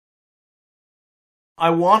I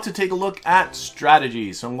want to take a look at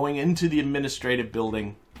strategies. So I'm going into the administrative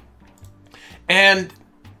building and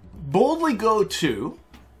boldly go to,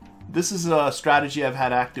 this is a strategy I've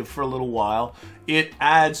had active for a little while. It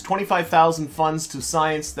adds 25,000 funds to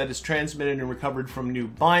science that is transmitted and recovered from new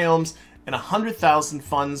biomes, and 100,000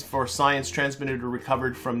 funds for science transmitted or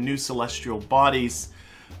recovered from new celestial bodies.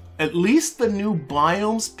 At least the new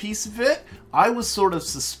biomes piece of it, I was sort of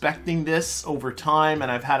suspecting this over time,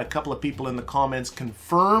 and I've had a couple of people in the comments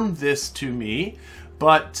confirm this to me,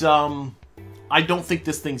 but I don't think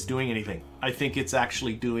this thing's doing anything. I think it's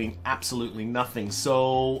actually doing absolutely nothing,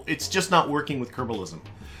 so it's just not working with Kerbalism.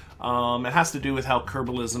 It has to do with how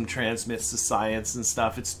Kerbalism transmits the science and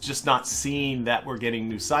stuff. It's just not seeing that we're getting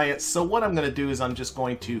new science. So what I'm going to do is I'm just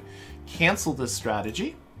going to cancel this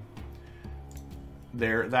strategy.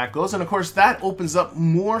 There that goes. And of course that opens up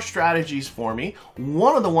more strategies for me.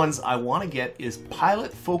 One of the ones I want to get is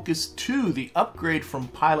Pilot Focus 2, the upgrade from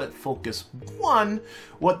Pilot Focus 1.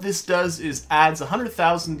 What this does is adds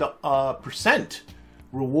 100,000%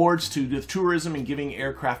 rewards to the tourism and giving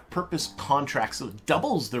aircraft purpose contracts, so it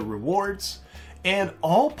doubles the rewards, and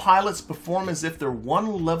all pilots perform as if they're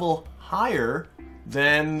one level higher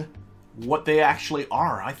than what they actually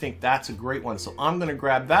are. I think that's a great one, so I'm going to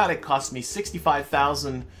grab that. It cost me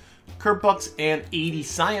 65,000 Kerbucks and 80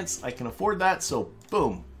 science. I can afford that, so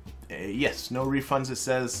boom. Yes, no refunds, it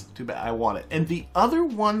says. Too bad, I want it. And the other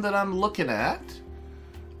one that I'm looking at,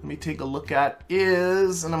 let me take a look at,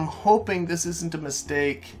 is, and I'm hoping this isn't a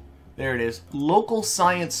mistake, there it is, Local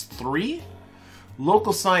Science 3.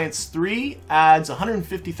 Local Science 3 adds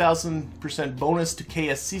 150,000% bonus to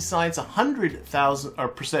KSC Science,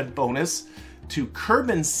 100,000% bonus to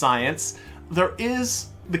Kerbin Science. There is,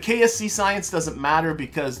 the KSC Science doesn't matter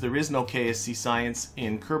because there is no KSC Science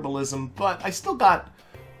in Kerbalism, but I still got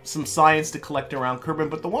some science to collect around Kerbin,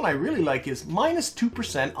 but the one I really like is minus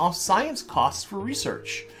 2% off science costs for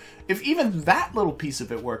research. If even that little piece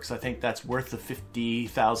of it works, I think that's worth the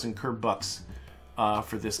 50,000 Kerbucks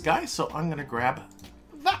for this guy. So I'm going to grab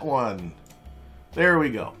that one. There we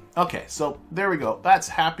go. Okay, so there we go. That's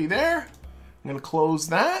happy there. I'm going to close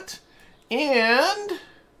that. And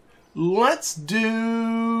let's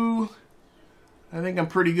do, I think I'm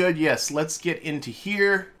pretty good. Yes, let's get into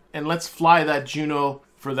here and let's fly that Juno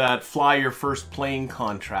for that fly your first plane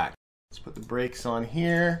contract. Let's put the brakes on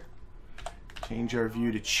here. Change our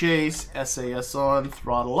view to chase, SAS on,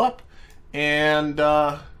 throttle up, and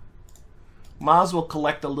might as well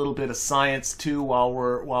collect a little bit of science too while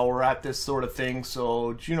we're at this sort of thing.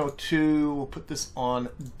 So Juno 2, we'll put this on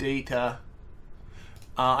data.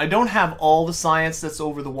 I don't have all the science that's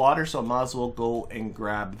over the water, so I might as well go and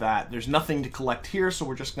grab that. There's nothing to collect here, so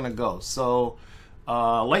we're just gonna go. So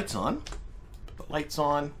lights on, put the lights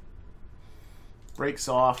on, brakes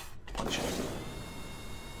off, punch it.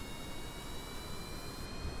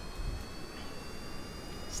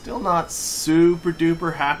 Still not super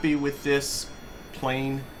duper happy with this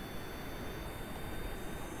plane.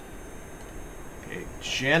 Okay,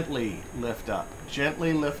 gently lift up.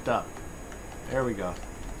 Gently lift up. There we go.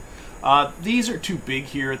 These are too big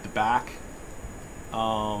here at the back.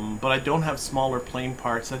 But I don't have smaller plane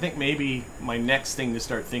parts. I think maybe my next thing to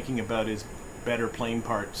start thinking about is better plane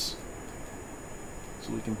parts.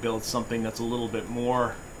 So we can build something that's a little bit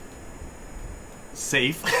more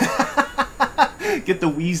safe. Get the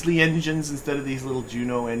Weasley engines instead of these little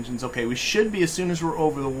Juno engines. Okay, we should be, as soon as we're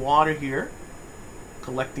over the water here,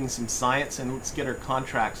 collecting some science, and let's get our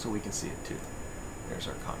contract so we can see it too. There's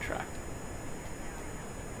our contract.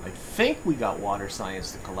 I think we got water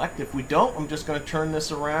science to collect. If we don't, I'm just going to turn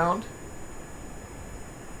this around.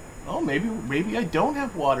 Oh, maybe I don't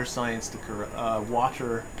have water science to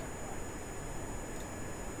water.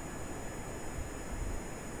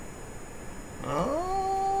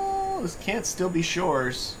 Oh, this can't still be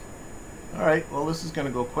shores. Alright, well this is going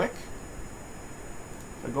to go quick.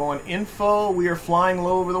 If I go on info, we are flying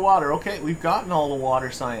low over the water. Okay, we've gotten all the water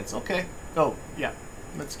science. Okay. Oh, yeah.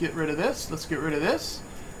 Let's get rid of this. Let's get rid of this.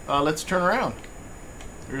 Let's turn around.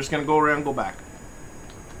 We're just going to go around and go back.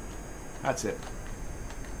 That's it.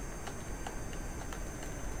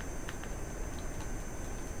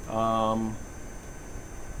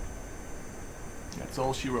 That's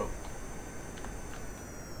all she wrote.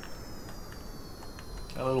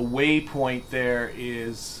 That little waypoint there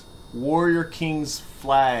is Warrior King's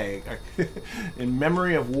flag. In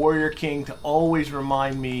memory of Warrior King, to always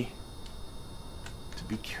remind me to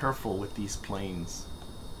be careful with these planes.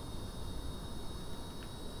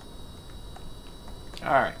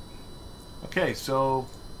 Alright. Okay, so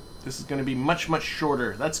this is going to be much, much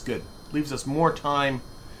shorter. That's good. Leaves us more time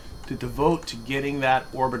to devote to getting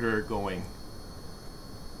that orbiter going.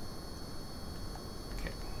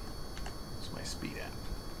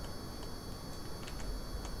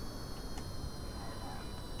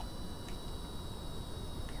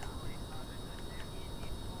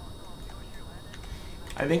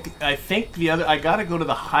 I think the other, I gotta go to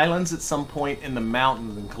the highlands at some point in the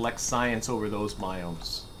mountains and collect science over those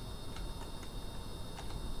biomes.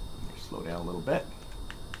 Slow down a little bit.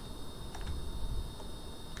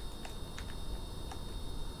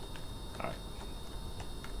 Alright.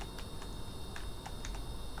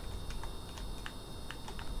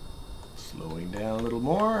 Slowing down a little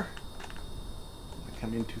more. I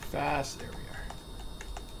come in too fast. There we are.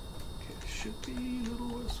 Okay, it should be a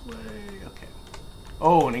little this way. Okay.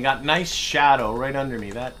 Oh, and it got nice shadow right under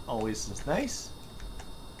me. That always is nice.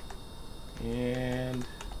 And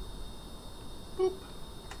boop.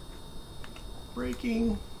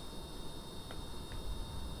 Braking.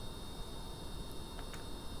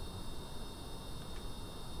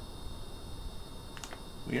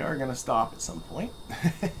 We are going to stop at some point.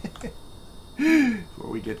 Before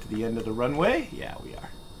we get to the end of the runway. Yeah, we are.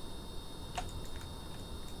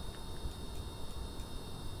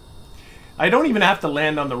 I don't even have to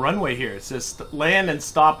land on the runway here. It says land and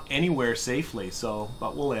stop anywhere safely. So,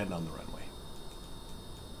 but we'll land on the runway.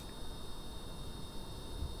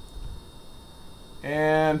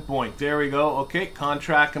 And boink, there we go. Okay,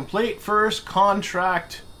 contract complete. First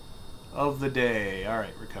contract of the day. All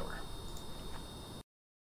right, recover.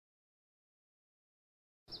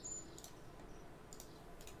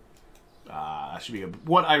 Should be good.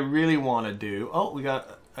 What I really want to do. Oh, we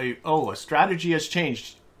got a strategy has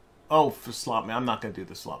changed. Oh, for slot machine. I'm not going to do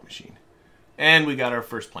the slot machine. And we got our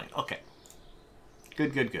first plane. Okay.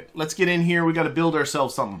 Good, good, good. Let's get in here. We got to build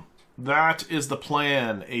ourselves something. That is the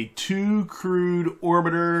plan. A 2-crewed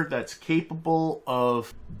orbiter that's capable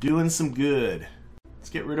of doing some good. Let's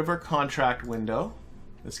get rid of our contract window.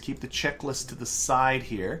 Let's keep the checklist to the side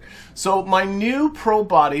here. So my new pro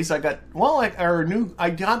bodies, I got, well, I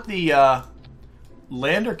got the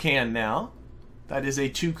lander can now. That is a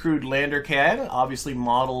 2-crewed lander can, obviously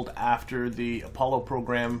modeled after the Apollo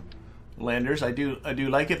program landers. I do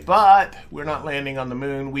like it, but we're not landing on the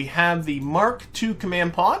moon. We have the Mark II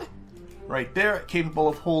command pod right there, capable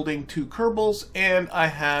of holding 2 Kerbals, and I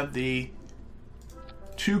have the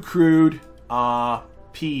 2-crewed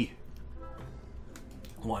P1.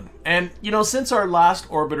 And, you know, since our last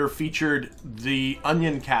orbiter featured the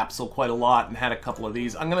Onion capsule quite a lot and had a couple of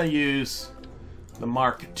these, I'm going to use the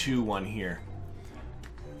Mark II one here.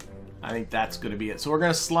 I think that's going to be it. So we're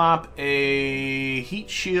going to slap a heat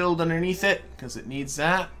shield underneath it because it needs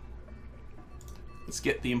that. Let's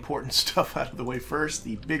get the important stuff out of the way first.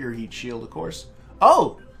 The bigger heat shield, of course.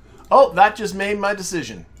 Oh, that just made my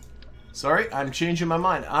decision. Sorry, I'm changing my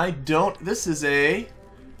mind. I don't, this is a,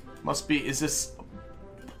 must be, is this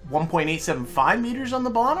 1.875 meters on the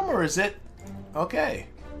bottom, or is it, okay.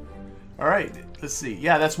 All right, let's see.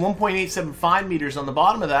 Yeah, that's 1.875 meters on the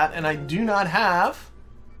bottom of that, and I do not have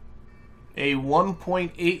a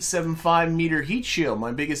 1.875 meter heat shield.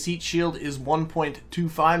 My biggest heat shield is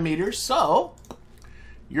 1.25 meters, so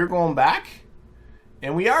you're going back,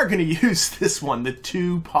 and we are going to use this one, the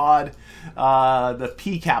 2-pod, the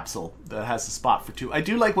P capsule that has a spot for 2. I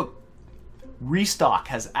do like what Restock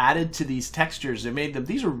has added to these textures. They made them,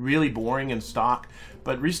 these are really boring in stock,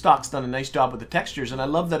 but Restock's done a nice job with the textures, and I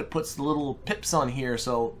love that it puts the little pips on here.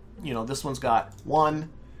 So, you know, this one's got 1,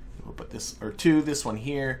 we'll put this, or 2, this one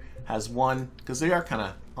here has 1, because they are kind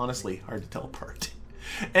of, honestly, hard to tell apart.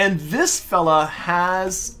 And this fella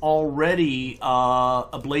has already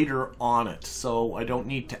a blader on it, so I don't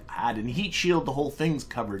need to add a heat shield. The whole thing's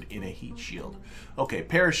covered in a heat shield. Okay,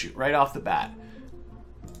 parachute right off the bat.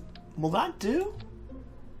 Will that do?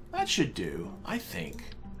 That should do, I think.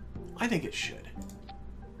 I think it should.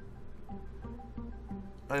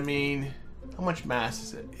 I mean, how much mass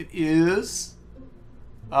is it? It is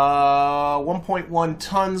 1.1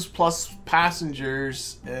 tons plus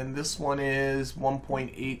passengers, and this one is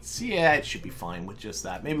 1.8. So yeah, it should be fine with just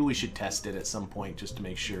that. Maybe we should test it at some point just to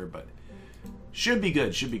make sure, but should be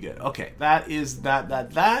good, should be good. Okay, that is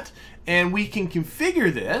that. And we can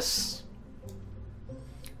configure this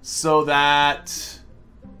so that,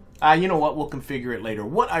 you know what, we'll configure it later.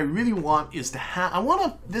 What I really want is to have, I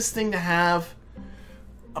want this thing to have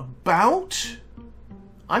about,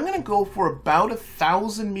 I'm going to go for about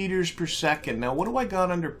 1,000 meters per second. Now, what do I got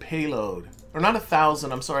under payload? Or not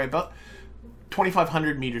 1,000, I'm sorry, about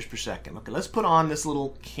 2,500 meters per second. Okay, let's put on this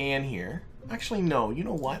little can here. Actually, no, you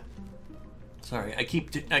know what? Sorry, I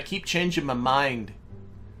keep changing my mind.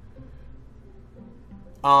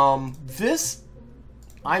 This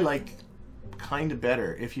I like kind of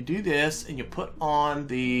better. If you do this and you put on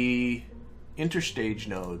the interstage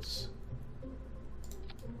nodes,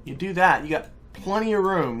 you do that, you got plenty of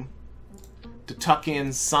room to tuck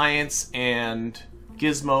in science and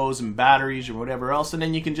gizmos and batteries or whatever else, and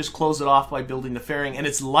then you can just close it off by building the fairing, and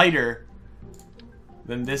it's lighter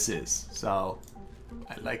than this is, so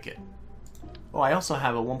I like it. Oh, I also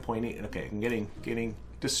have a 1.8. Okay, I'm getting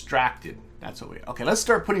distracted. That's what we... Okay, let's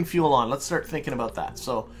start putting fuel on. Let's start thinking about that.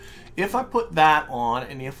 So if I put that on,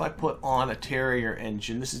 and if I put on a Terrier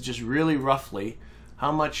engine, this is just really roughly,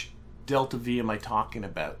 how much delta V am I talking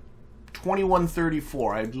about?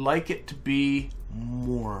 2134. I'd like it to be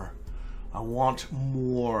more. I want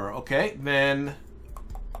more. Okay, then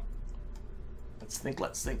let's think.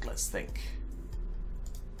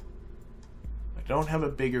 I don't have a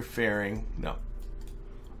bigger fairing. No.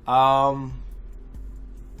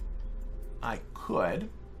 I could.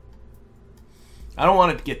 I don't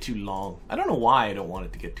want it to get too long. I don't know why I don't want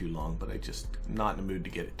it to get too long, but I just am not in the mood to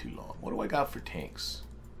get it too long. What do I got for tanks?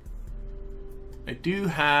 I do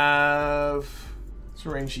have... Let's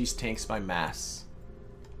arrange these tanks by mass.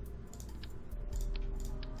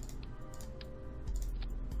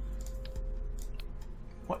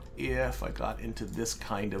 What if I got into this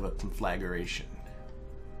kind of a conflagration?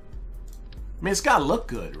 I mean, it's got to look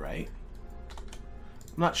good, right?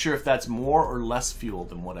 I'm not sure if that's more or less fuel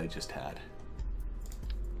than what I just had.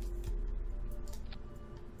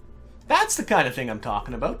 That's the kind of thing I'm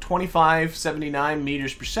talking about. 2579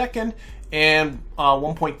 meters per second and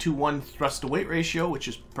 1.21 thrust to weight ratio, which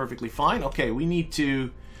is perfectly fine. Okay, we need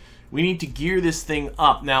to gear this thing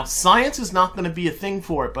up. Now, science is not going to be a thing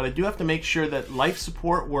for it, but I do have to make sure that life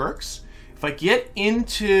support works. If I get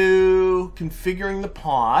into configuring the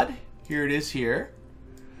pod, here it is here.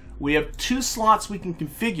 We have 2 slots we can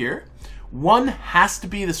configure. One has to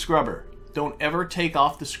be the scrubber. Don't ever take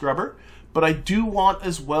off the scrubber. But I do want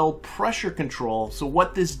as well pressure control. So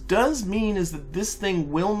what this does mean is that this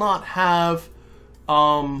thing will not have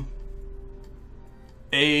a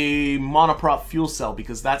monoprop fuel cell,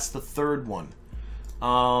 because that's the 3rd one.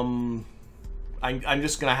 I'm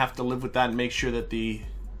just going to have to live with that and make sure that the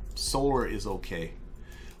solar is okay.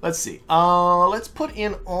 Let's see. Let's put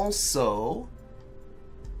in also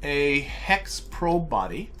a hex probe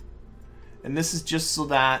body. And this is just so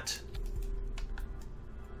that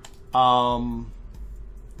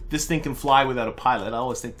this thing can fly without a pilot. I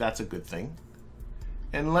always think that's a good thing.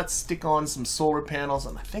 And let's stick on some solar panels.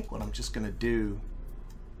 And I think what I'm just going to do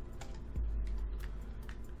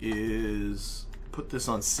is put this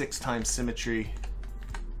on 6x symmetry.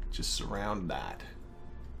 Just surround that.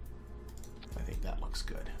 I think that looks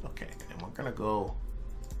good. Okay, and we're going to go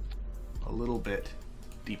a little bit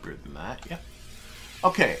deeper than that. Yeah.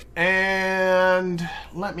 Okay, and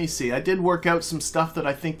let me see. I did work out some stuff that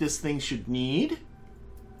I think this thing should need.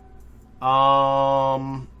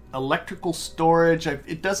 Electrical storage,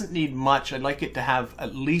 it doesn't need much. I'd like it to have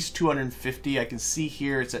at least 250. I can see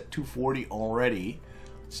here it's at 240 already.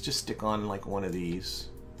 Let's just stick on like one of these.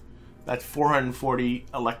 That's 440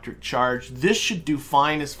 electric charge. This should do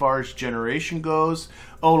fine as far as generation goes.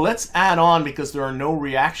 Oh, let's add on, because there are no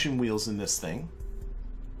reaction wheels in this thing,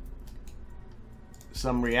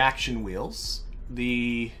 some reaction wheels.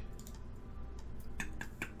 The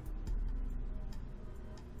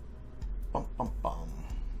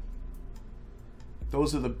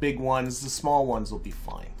those are the big ones. The small ones will be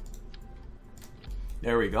fine.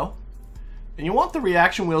 There we go. And you want the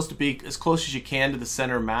reaction wheels to be as close as you can to the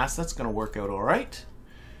center of mass. That's going to work out all right.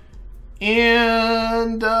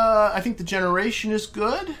 And I think the generation is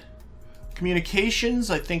good.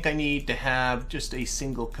 Communications, I think I need to have just a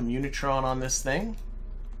single communitron on this thing.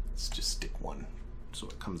 Let's just stick one so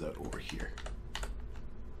it comes out over here.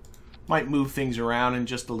 Might move things around in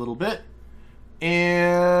just a little bit.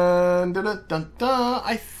 And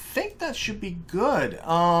I think that should be good.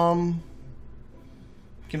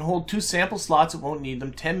 Can hold 2 sample slots, it won't need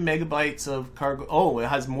them. 10 megabytes of cargo. Oh, it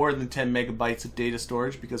has more than 10 megabytes of data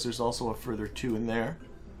storage, because there's also a further 2 in there.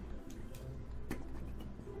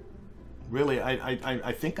 Really,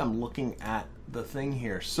 I think I'm looking at the thing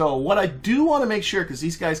here. So what I do want to make sure, because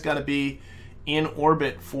these guys got to be in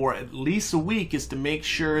orbit for at least a week, is to make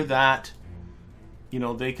sure that, you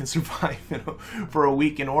know, they can survive, you know, for a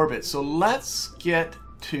week in orbit. So let's get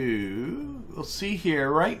to, we'll see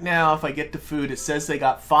here right now. If I get to food, it says they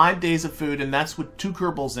got 5 days of food, and that's with 2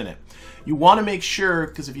 Kerbals in it. You want to make sure,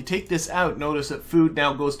 because if you take this out, notice that food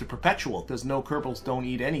now goes to perpetual, because no Kerbals don't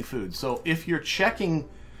eat any food. So if you're checking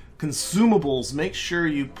consumables, make sure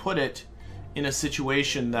you put it in a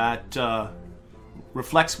situation that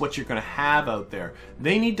reflects what you're going to have out there.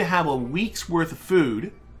 They need to have a week's worth of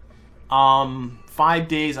food. 5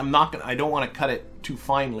 days. I don't want to cut it too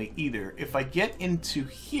finely either. If I get into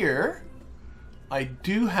here, I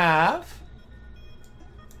do have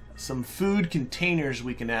some food containers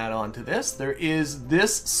we can add on to this. There is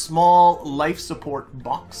this small life support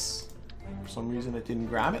box. For some reason it didn't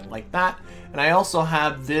grab it, like that. And I also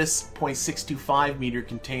have this 0.625 meter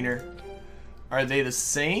container. Are they the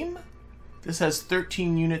same? This has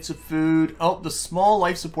 13 units of food. Oh, the small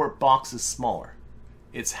life support box is smaller.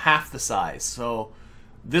 It's half the size. So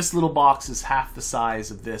this little box is half the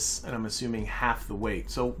size of this, and I'm assuming half the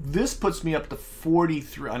weight. So this puts me up to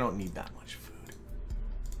 43. I don't need that much food.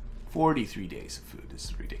 43 days of food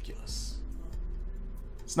is ridiculous.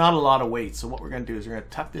 It's not a lot of weight, so what we're going to do is we're going to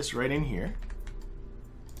tuck this right in here.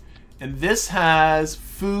 And this has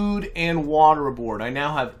food and water aboard. I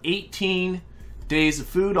now have 18 days of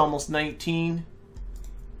food, almost 19.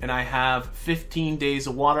 And I have 15 days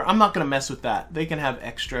of water. I'm not going to mess with that. They can have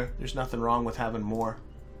extra. There's nothing wrong with having more.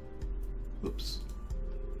 Oops.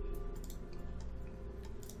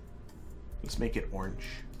 Let's make it orange.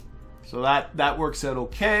 So that works out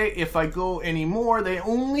okay. If I go any more, they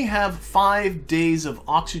only have 5 days of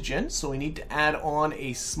oxygen, so we need to add on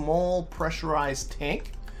a small pressurized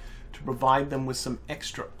tank to provide them with some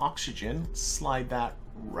extra oxygen. Let's slide that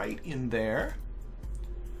right in there.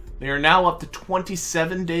 They are now up to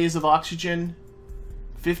 27 days of oxygen,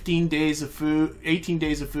 15 days of food, 18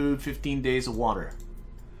 days of food, 15 days of water.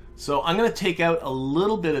 So I'm going to take out a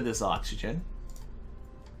little bit of this oxygen.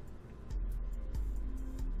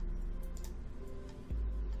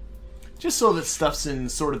 Just so that stuff's in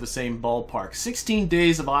sort of the same ballpark. 16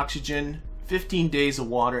 days of oxygen, 15 days of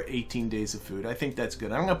water, 18 days of food. I think that's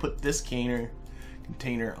good. I'm going to put this container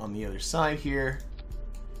on the other side here.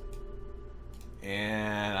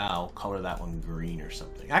 And I'll color that one green or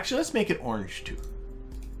something. Actually, let's make it orange too.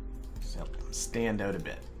 Just help them stand out a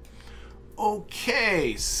bit.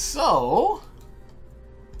 Okay, so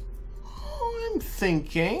I'm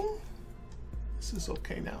thinking this is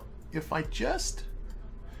okay now. If I just...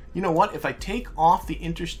 You know what? If I take off the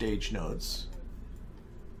interstage nodes,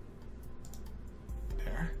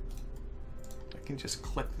 there, I can just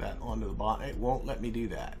click that onto the bottom. It won't let me do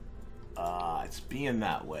that. It's being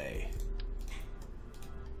that way.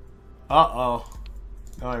 Uh-oh.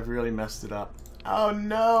 No, I've really messed it up. Oh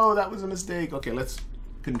no, that was a mistake. Okay, let's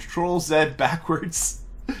Control Z backwards.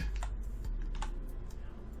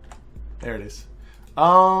 There it is.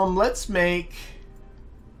 Let's make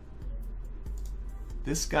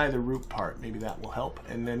this guy the root part. Maybe that will help.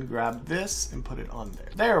 And then grab this and put it on there.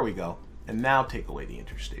 There we go. And now take away the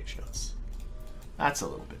interstage nodes. That's a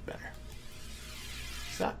little bit better.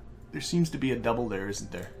 Is that? There seems to be a double there,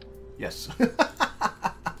 isn't there? Yes.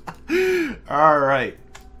 All right.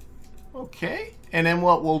 Okay. And then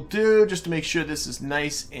what we'll do, just to make sure this is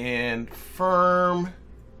nice and firm,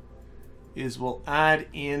 is we'll add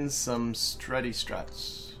in some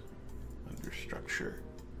struts under structure.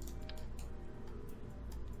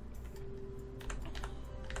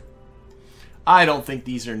 I don't think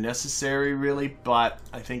these are necessary really, but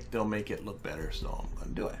I think they'll make it look better, so I'm going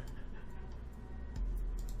to do it.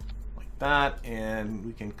 Like that, and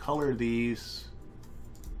we can color these.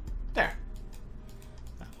 There.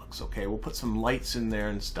 That looks okay. We'll put some lights in there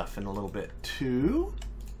and stuff in a little bit too.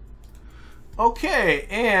 Okay,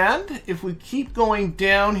 and if we keep going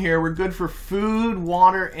down here, we're good for food,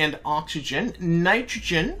 water, and oxygen.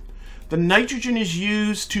 Nitrogen. The nitrogen is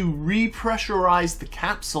used to repressurize the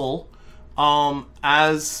capsule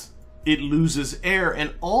as it loses air,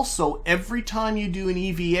 and also every time you do an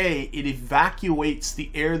EVA, it evacuates the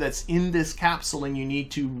air that's in this capsule, and you need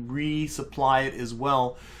to resupply it as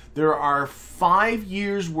well. There are 5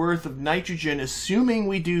 years worth of nitrogen, assuming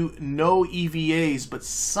we do no EVAs, but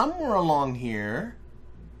somewhere along here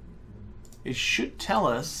it should tell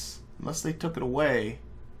us, unless they took it away,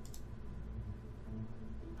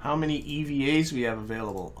 how many EVAs we have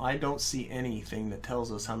available. I don't see anything that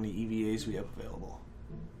tells us how many EVAs we have available.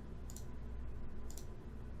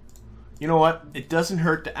 You know what? It doesn't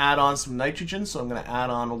hurt to add on some nitrogen, so I'm going to add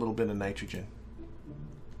on a little bit of nitrogen.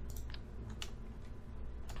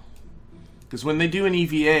 Because when they do an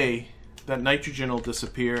EVA, that nitrogen will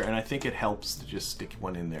disappear, and I think it helps to just stick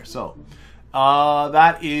one in there. So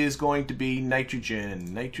that is going to be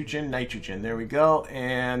nitrogen, nitrogen. There we go.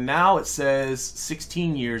 And now it says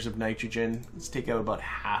 16 years of nitrogen. Let's take out about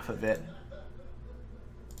half of it.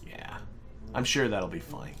 Yeah, I'm sure that'll be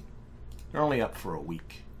fine. They're only up for a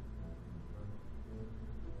week.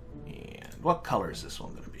 And what color is this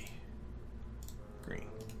one going to be? Green.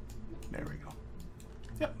 There we go.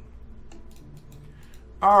 Yep.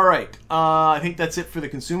 All right, I think that's it for the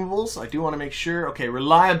consumables. I do want to make sure. Okay,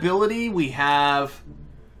 reliability, we have,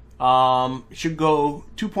 should go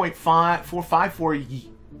 2.5454.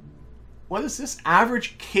 What is this?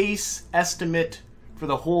 Average case estimate for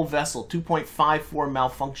the whole vessel. 2.54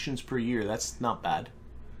 malfunctions per year. That's not bad.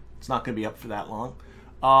 It's not going to be up for that long.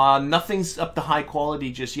 Nothing's up to high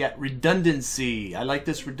quality just yet. Redundancy. I like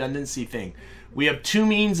this redundancy thing. We have 2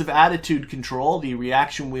 means of attitude control, the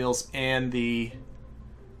reaction wheels and the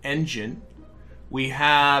engine. We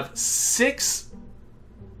have 6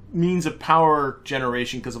 means of power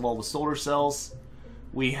generation because of all the solar cells.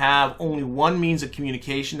 We have only 1 means of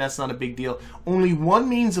communication. That's not a big deal. Only 1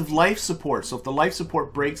 means of life support. So if the life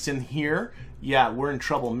support breaks in here, yeah, we're in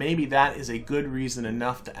trouble. Maybe that is a good reason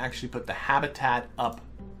enough to actually put the habitat up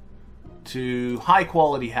to high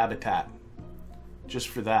quality habitat. Just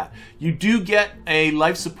for that. You do get a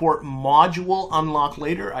life support module unlock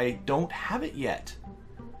later. I don't have it yet.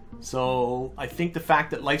 So I think the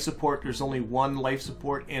fact that life support, there's only 1 life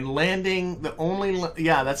support, and landing, the only,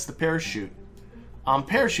 yeah, that's the parachute.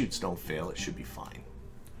 Parachutes don't fail. It should be fine.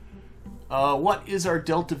 What is our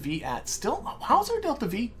delta V at? Still, how's our delta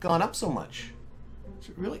V gone up so much?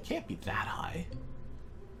 It really can't be that high.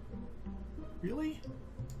 Really?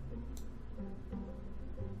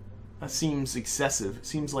 That seems excessive. It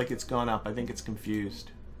seems like it's gone up. I think it's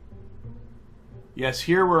confused. Yes,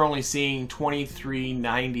 here we're only seeing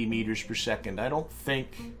 2390 meters per second. I don't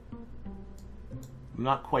think... I'm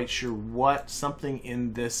not quite sure what. Something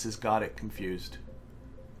in this has got it confused.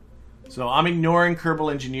 So I'm ignoring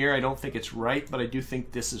Kerbal Engineer. I don't think it's right, but I do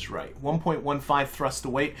think this is right. 1.15 thrust to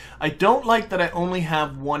weight. I don't like that I only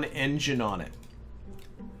have 1 engine on it.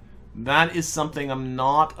 That is something I'm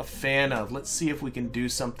not a fan of. Let's see if we can do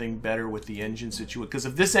something better with the engine situation. Because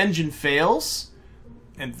if this engine fails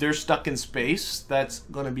and they're stuck in space, that's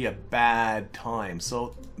going to be a bad time.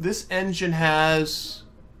 So this engine has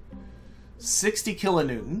 60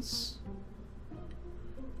 kilonewtons.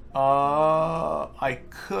 I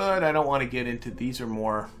don't want to get into, these are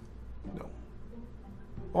more, no.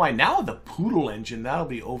 Oh, I now have the Poodle engine. That'll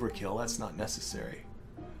be overkill. That's not necessary.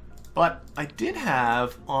 But I did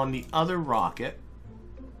have on the other rocket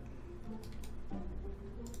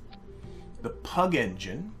the Pug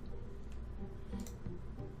engine.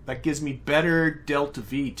 That gives me better delta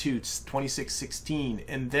V too. It's 2616.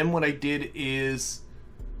 And then what I did is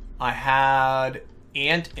I had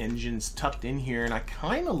Ant engines tucked in here, and I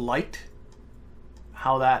kind of liked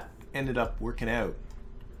how that ended up working out.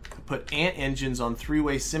 I put Ant engines on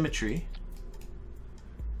 3-way symmetry.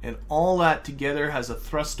 And all that together has a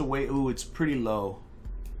thrust away. Ooh, it's pretty low.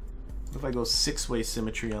 What if I go 6-way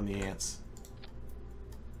symmetry on the Ants?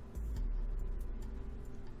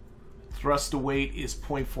 Thrust to weight is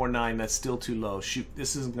 0.49. That's still too low. Shoot,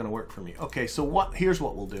 this isn't going to work for me. Okay, so what? Here's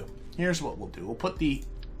what we'll do. Here's what we'll do. We'll put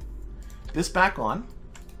this back on.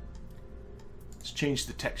 Let's change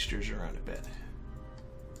the textures around a bit.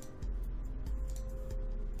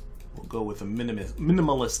 We'll go with a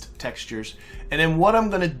minimalist textures. And then what I'm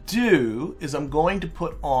going to do is I'm going to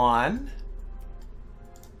put on,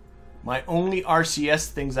 my only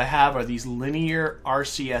RCS things I have are these linear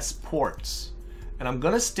RCS ports. And I'm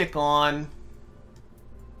going to stick on,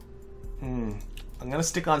 I'm going to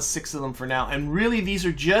stick on 6 of them for now. And really these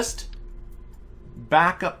are just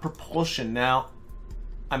backup propulsion. Now,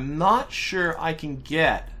 I'm not sure I can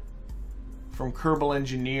get from Kerbal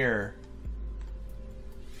Engineer.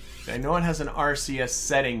 I know it has an RCS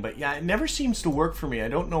setting, but yeah, it never seems to work for me. I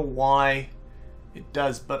don't know why it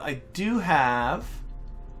does, but I do have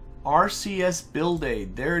RCS Build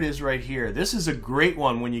Aid. There it is right here. This is a great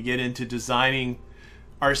one when you get into designing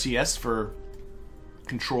RCS for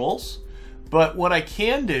controls. But what I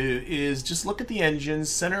can do is just look at the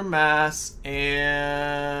engines, center mass,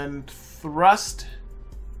 and thrust.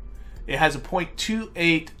 It has a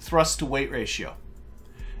 0.28 thrust to weight ratio.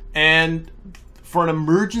 And for an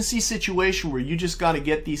emergency situation where you just got to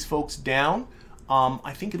get these folks down,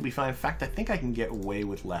 I think it'll be fine. In fact, I think I can get away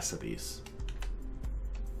with less of these.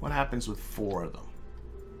 What happens with 4 of them?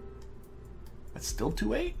 That's still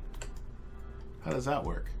 2.8? How does that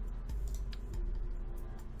work?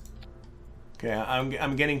 Okay,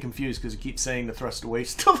 I'm getting confused because it keeps saying the thrust to weight is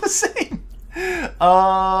still the same.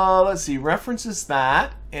 Let's see. References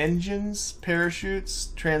that. Engines, parachutes,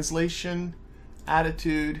 translation,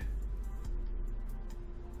 attitude.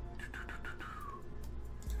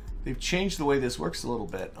 They've changed the way this works a little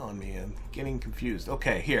bit on me. I'm getting confused.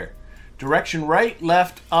 Okay, here. Direction right,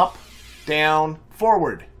 left, up, down,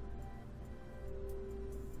 forward. It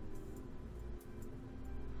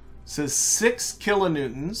says 6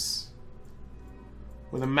 kilonewtons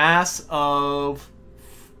with a mass of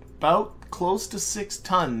about close to 6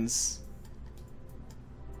 tons.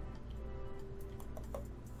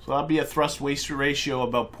 So that'll be a thrust-waste ratio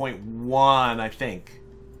about 0.1, I think.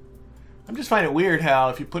 I'm just finding it weird how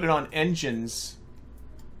if you put it on engines,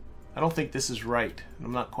 I don't think this is right.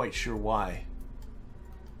 I'm not quite sure why.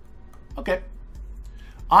 Okay.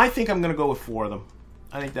 I think I'm going to go with 4 of them.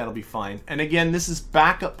 I think that'll be fine. And again, this is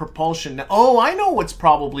backup propulsion. Now, oh, I know what's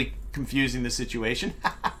probably confusing the situation.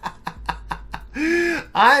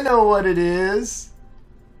 I know what it is.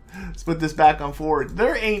 Let's put this back on forward.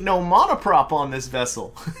 There ain't no monoprop on this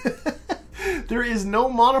vessel. There is no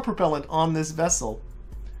monopropellant on this vessel.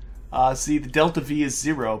 See, the delta V is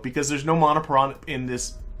 0 because there's no monoprop in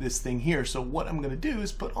this thing here. So what I'm going to do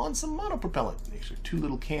is put on some monopropellant. These are 2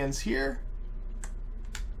 little cans here.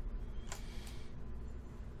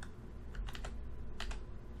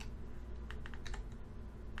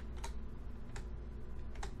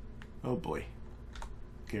 Oh boy.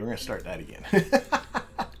 Okay, we're going to start that again.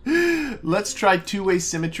 Let's try two-way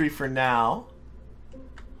symmetry for now.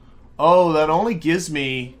 Oh, that only gives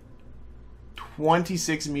me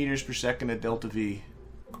 26 meters per second at delta V.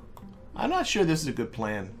 I'm not sure this is a good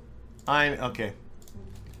plan. Okay.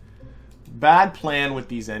 Bad plan with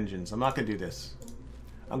these engines. I'm not going to do this.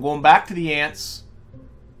 I'm going back to the ants.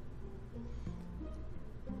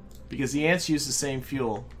 Because the ants use the same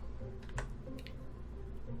fuel.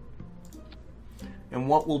 And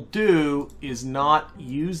what we'll do is not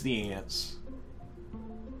use the ants.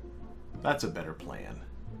 That's a better plan.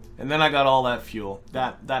 And then I got all that fuel.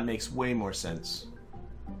 That makes way more sense.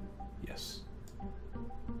 Yes.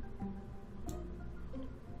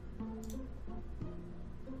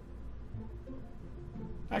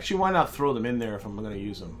 Actually, why not throw them in there if I'm going to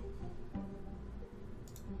use them?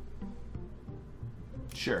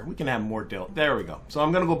 Sure, we can have more delta. There we go. So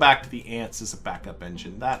I'm going to go back to the ants as a backup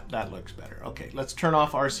engine. That looks better. Okay, let's turn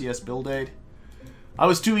off RCS Build Aid. I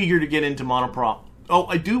was too eager to get into monoprop. Oh,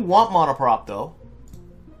 I do want monoprop though,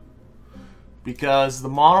 because the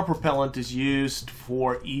monopropellant is used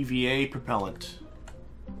for EVA propellant.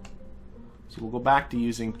 So we'll go back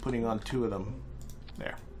to putting on 2 of them.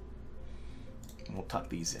 There. And we'll tuck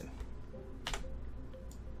these in.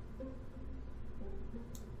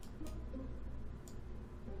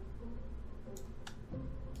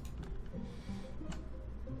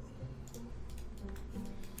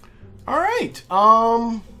 All right.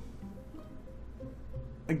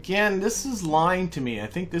 Again, this is lying to me. I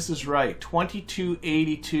think this is right.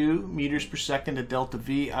 2282 meters per second at delta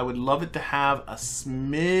V. I would love it to have a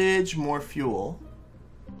smidge more fuel.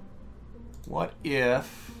 What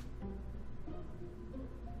if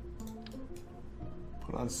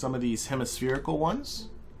put on some of these hemispherical ones?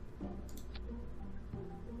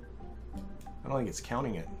 I don't think it's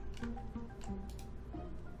counting it.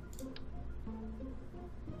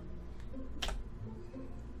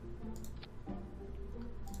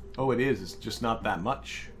 Oh, it is. It's just not that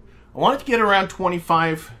much. I wanted to get around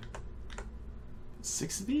 25.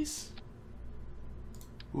 6 of these?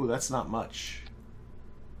 Ooh, that's not much.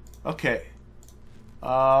 Okay.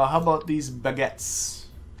 How about these baguettes?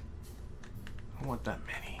 I don't want that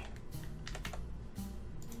many.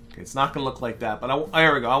 Okay, it's not going to look like that, but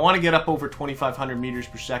there we go. I want to get up over 2,500 meters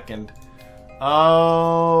per second.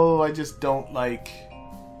 Oh, I just don't like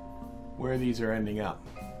where these are ending up.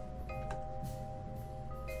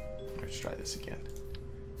 Let's try this again.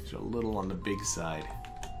 These are a little on the big side.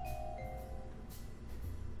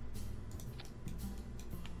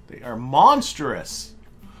 They are monstrous.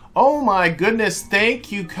 Oh my goodness,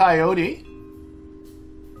 thank you, Coyote,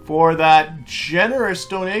 for that generous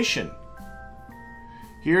donation.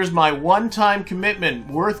 Here's my one-time commitment,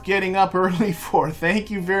 worth getting up early for.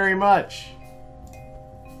 Thank you very much.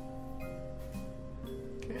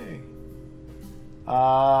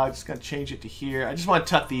 Just gonna change it to here. I just want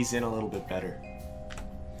to tuck these in a little bit better.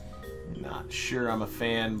 Not sure I'm a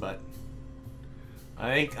fan, but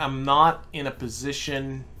I think I'm not in a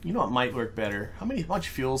position. You know what might work better? How much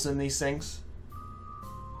fuel's in these things?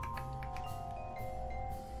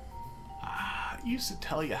 I used to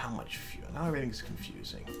tell you how much fuel. Now everything's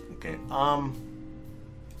confusing. Okay.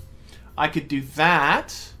 I could do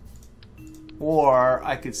that, or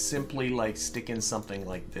I could simply like stick in something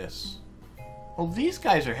like this. Well, these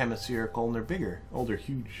guys are hemispherical and they're bigger. Oh, they're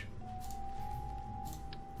huge.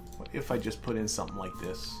 What if I just put in something like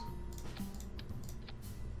this?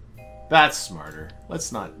 That's smarter.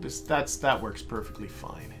 Let's not. That works perfectly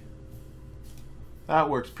fine. That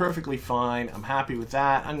works perfectly fine. I'm happy with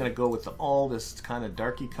that. I'm gonna go with all this kind of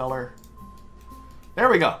darky color. There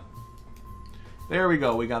we go. There we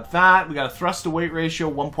go. We got that. We got a thrust to weight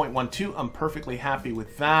ratio 1.12. I'm perfectly happy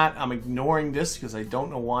with that. I'm ignoring this because I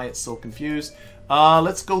don't know why it's so confused.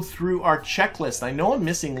 Let's go through our checklist. I know I'm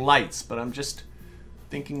missing lights, but I'm just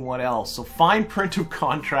thinking what else. So fine print of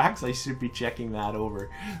contracts. I should be checking that over.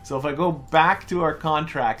 So if I go back to our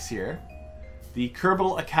contracts here, The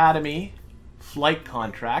Kerbal Academy flight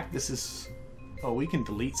contract. This is... Oh, we can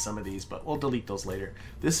delete some of these, but we'll delete those later.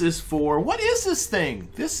 This is for... What is this thing?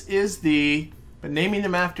 This is the... But naming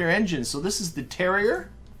them after engines. So this is the Terrier.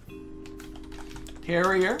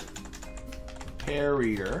 Carrier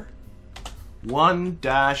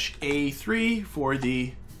 1-A3 for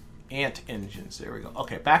the Ant engines. There we go.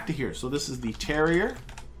 Okay, back to here. So this is the Terrier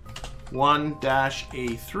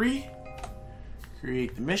 1-A3.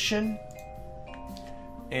 Create the mission.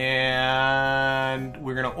 And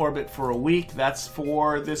we're going to orbit for a week. That's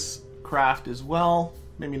for this craft as well.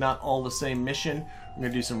 Maybe not all the same mission. We're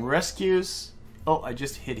going to do some rescues. Oh, I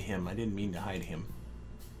just hid him. I didn't mean to hide him.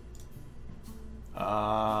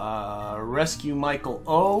 Rescue Michael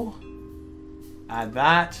O. Add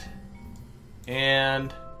that.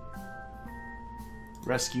 And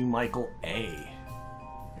Rescue Michael A.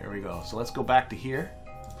 There we go. So let's go back to here.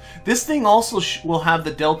 This thing also will have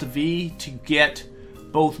the Delta V to get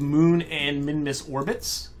both moon and min-miss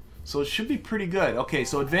orbits. So it should be pretty good. Okay,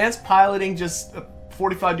 so advanced piloting, just a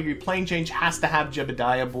 45-degree plane change, has to have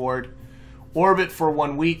Jebediah aboard. Orbit for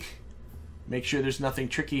 1 week. Make sure there's nothing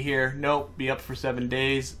tricky here. Nope, be up for 7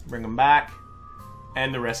 days. Bring them back.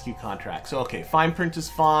 And the rescue contract. So, okay, fine print is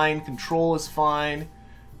fine. Control is fine.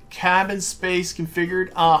 Cabin space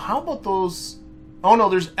configured. How about those... Oh, no,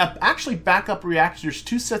 there's actually backup reaction. There's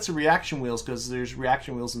 2 sets of reaction wheels because there's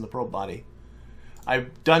reaction wheels in the probe body.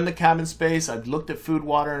 I've done the cabin space. I've looked at food,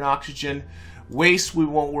 water, and oxygen. Waste we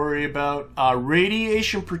won't worry about.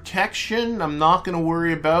 Radiation protection I'm not going to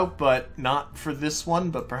worry about, but not for this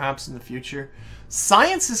one, but perhaps in the future.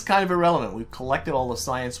 Science is kind of irrelevant. We've collected all the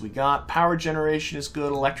science we got. Power generation is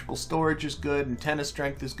good. Electrical storage is good. Antenna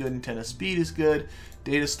strength is good. Antenna speed is good.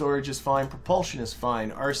 Data storage is fine. Propulsion is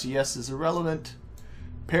fine. RCS is irrelevant.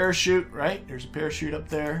 Parachute, right? There's a parachute up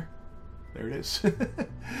there. There it is.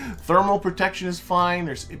 Thermal protection is fine.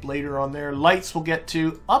 There's it later on there. Lights we'll get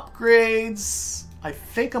to. Upgrades. I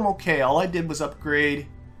think I'm okay. All I did was upgrade.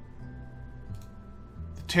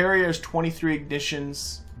 The Terrier has 23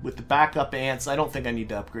 ignitions with the backup ants. I don't think I need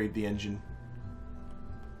to upgrade the engine.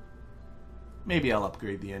 Maybe I'll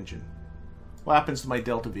upgrade the engine. What happens to my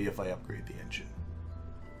Delta V if I upgrade the engine?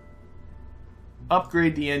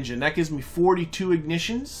 Upgrade the engine. That gives me 42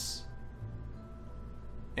 ignitions.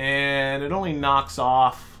 And it only knocks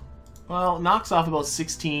off, well, it knocks off about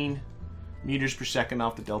 16 meters per second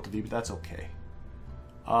off the Delta V, but that's okay.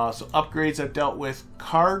 So upgrades I've dealt with.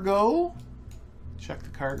 Cargo. Check the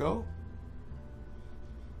cargo.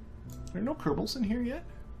 There are no Kerbals in here yet?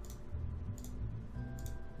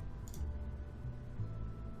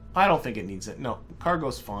 I don't think it needs it. No,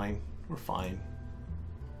 cargo's fine. We're fine.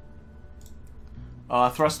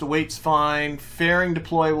 Thrust to weight's fine. Fairing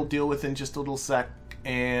deploy we'll deal with in just a little sec.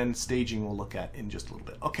 And staging we'll look at in just a little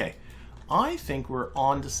bit. Okay, I think we're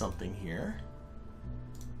on to something here.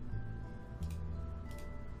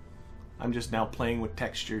 I'm just now playing with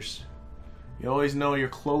textures. You always know you're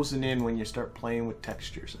closing in when you start playing with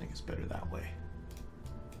textures. I think it's better that way.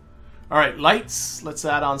 Alright, lights. Let's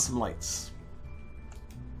add on some lights.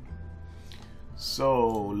 So,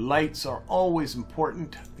 lights are always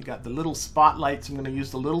important. We got the little spotlights. I'm going to use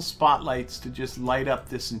the little spotlights to just light up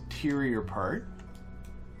this interior part.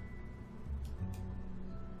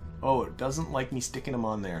 Oh, it doesn't like me sticking them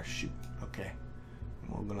on there. Shoot. Okay.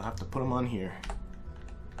 We're going to have to put them on here.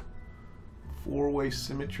 4-way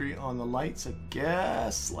symmetry on the lights, I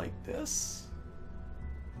guess, like this.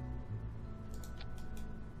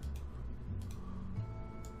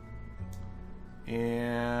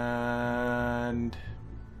 And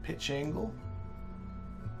pitch angle.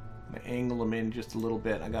 I'm going to angle them in just a little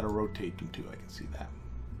bit. I got to rotate them too. I can see that.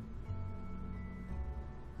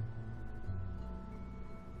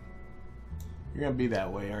 You're going to be that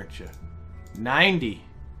way, aren't you? 90.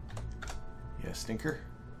 Yeah, stinker.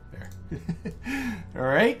 There.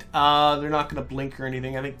 Alright. They're not going to blink or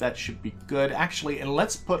anything. I think that should be good. Actually, and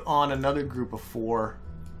let's put on another group of 4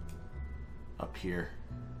 up here.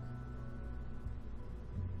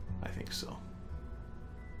 I think so.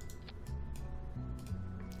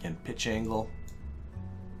 And pitch angle.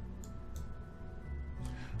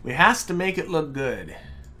 We has to make it look good.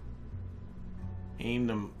 Aim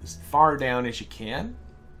them as far down as you can.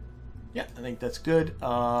 Yeah, I think that's good.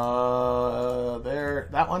 There,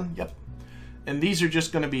 that one, yep. And these are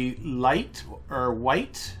just going to be light or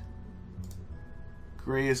white.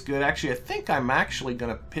 Gray is good. Actually, I think I'm actually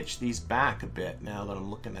going to pitch these back a bit now that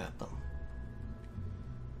I'm looking at them.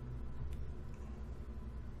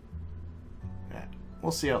 Yeah,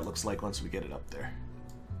 we'll see how it looks like once we get it up there.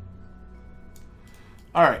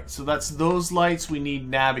 All right, so that's those lights. We need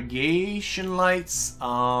navigation lights.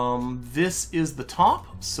 This is the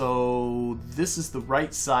top, so this is the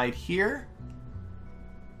right side here.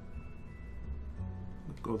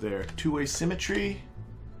 Go there. Two-way symmetry.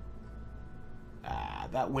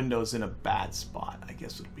 That window's in a bad spot. I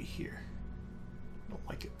guess it'll be here. I don't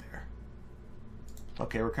like it there.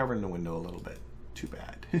 Okay, we're covering the window a little bit. Too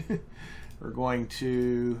bad. We're going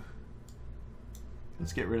to...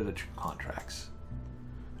 Let's get rid of the contracts.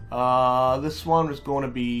 This one is going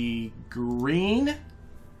to be green.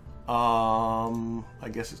 I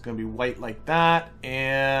guess it's going to be white like that.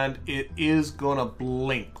 And it is going to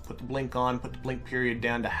blink. Put the blink on, put the blink period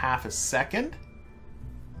down to half a second.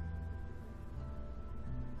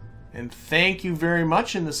 And thank you very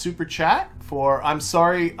much in the super chat for, I'm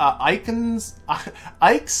sorry, Ikeson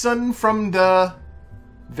from the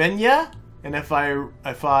Venya. And if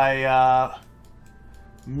I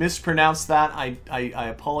mispronounced that, I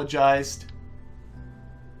apologized.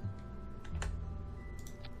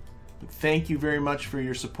 But thank you very much for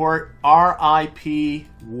your support. R.I.P.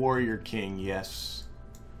 Warrior King, yes.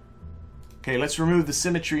 Okay, let's remove the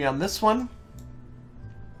symmetry on this one,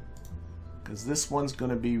 because this one's going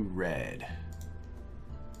to be red.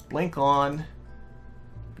 Blink on.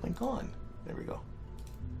 Blink on. There we go.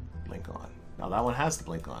 Blink on. Now that one has to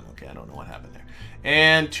blink on. Okay, I don't know what happened there.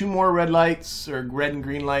 And two more red lights, or red and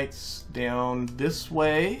green lights, down this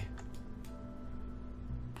way.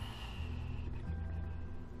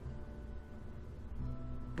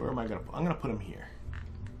 Where am I going to put? I'm going to put them here.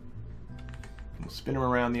 We'll spin them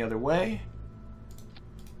around the other way.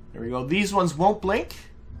 There we go. These ones won't blink.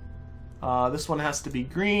 This one has to be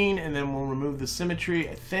green, and then we'll remove the symmetry,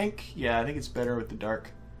 I think. Yeah, I think it's better with the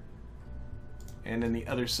dark. And then the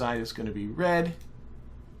other side is going to be red.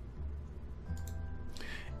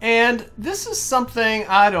 And this is something,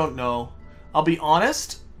 I don't know. I'll be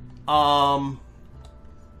honest. Perhaps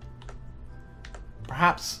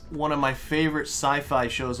one of my favorite sci-fi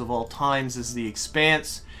shows of all times is The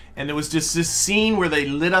Expanse. And there was just this scene where they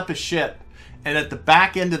lit up a ship. And at the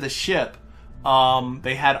back end of the ship,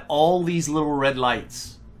 they had all these little red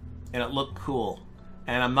lights. And it looked cool.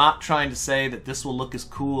 And I'm not trying to say that this will look as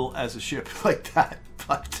cool as a ship like that,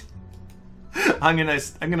 but I'm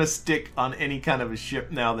gonna stick on any kind of a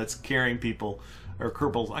ship now that's carrying people or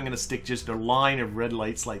Kerbals. I'm gonna stick just a line of red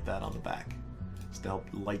lights like that on the back, just to help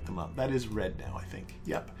light them up. That is red now, I think.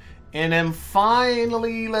 Yep. And then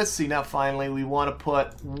finally, let's see. Now finally, we want to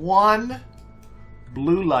put one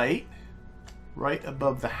blue light right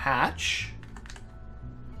above the hatch.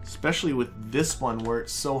 Especially with this one where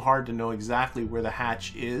it's so hard to know exactly where the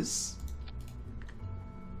hatch is.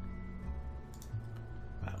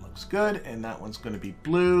 That looks good. And that one's going to be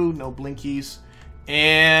blue. No blinkies.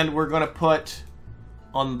 And we're going to put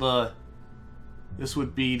on the... This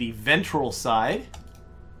would be the ventral side.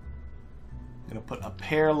 I'm going to put a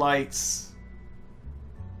pair of lights.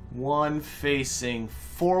 One facing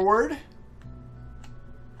forward.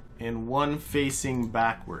 And one facing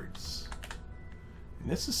backwards. And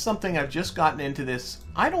this is something I've just gotten into this.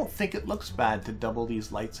 I don't think it looks bad to double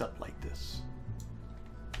these lights up like this.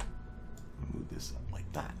 Move this up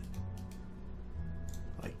like that.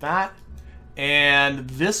 Like that. And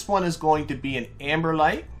this one is going to be an amber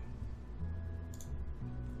light.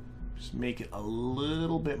 Just make it a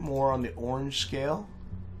little bit more on the orange scale.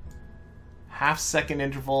 Half-second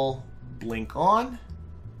interval, blink on.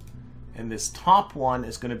 And this top one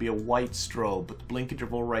is going to be a white strobe with the blink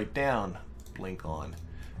interval right down. Blink on.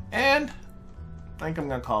 And I think I'm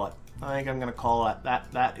going to call it. I think I'm going to call it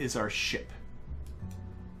that is our ship.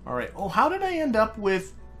 Alright. Oh, how did I end up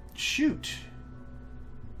with... Shoot.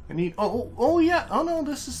 I need... Oh, yeah. Oh, no.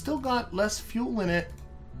 This has still got less fuel in it.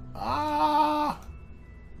 Ah.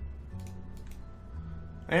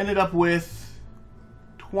 I ended up with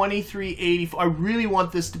 2384. I really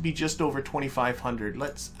want this to be just over 2500.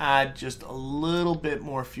 Let's add just a little bit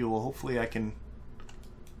more fuel. Hopefully I can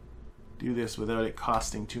do this without it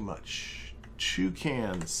costing too much. 2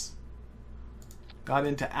 cans. Got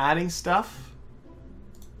into adding stuff.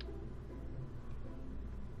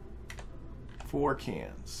 4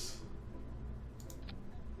 cans.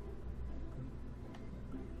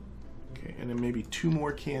 Okay, and then maybe 2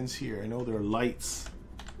 more cans here. I know there are lights.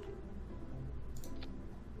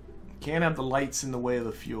 Can't have the lights in the way of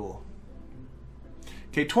the fuel.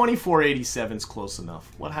 Okay, 2487 is close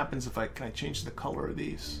enough. What happens if can I change the color of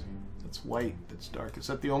these? That's white, that's dark. Is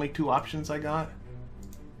that the only 2 options I got?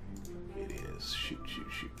 It is. Shoot.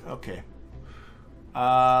 Okay.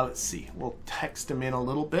 Let's see. We'll text them in a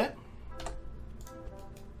little bit.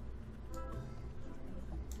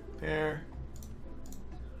 There.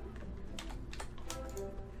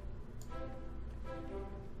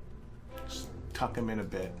 cuck them in a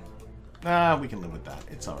bit. Ah, we can live with that.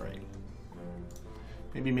 It's alright.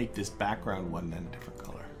 Maybe make this background one then a different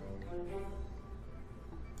color.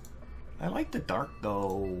 I like the dark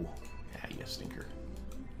though. Yeah, you stinker.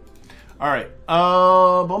 Alright.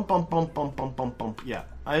 Bump, bump, bump, bump, bump, bump, bump. Yeah,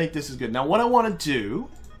 I think this is good. Now, what I want to do,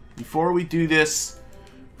 before we do this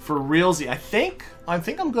for realsy, I think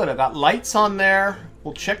I'm good. I got lights on there.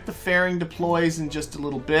 We'll check the fairing deploys in just a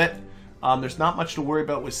little bit. There's not much to worry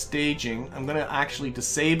about with staging. I'm going to actually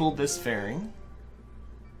disable this fairing.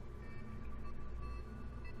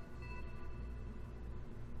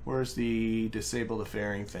 Where's the disable the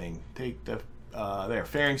fairing thing? Take the, there,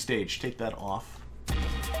 fairing stage. Take that off.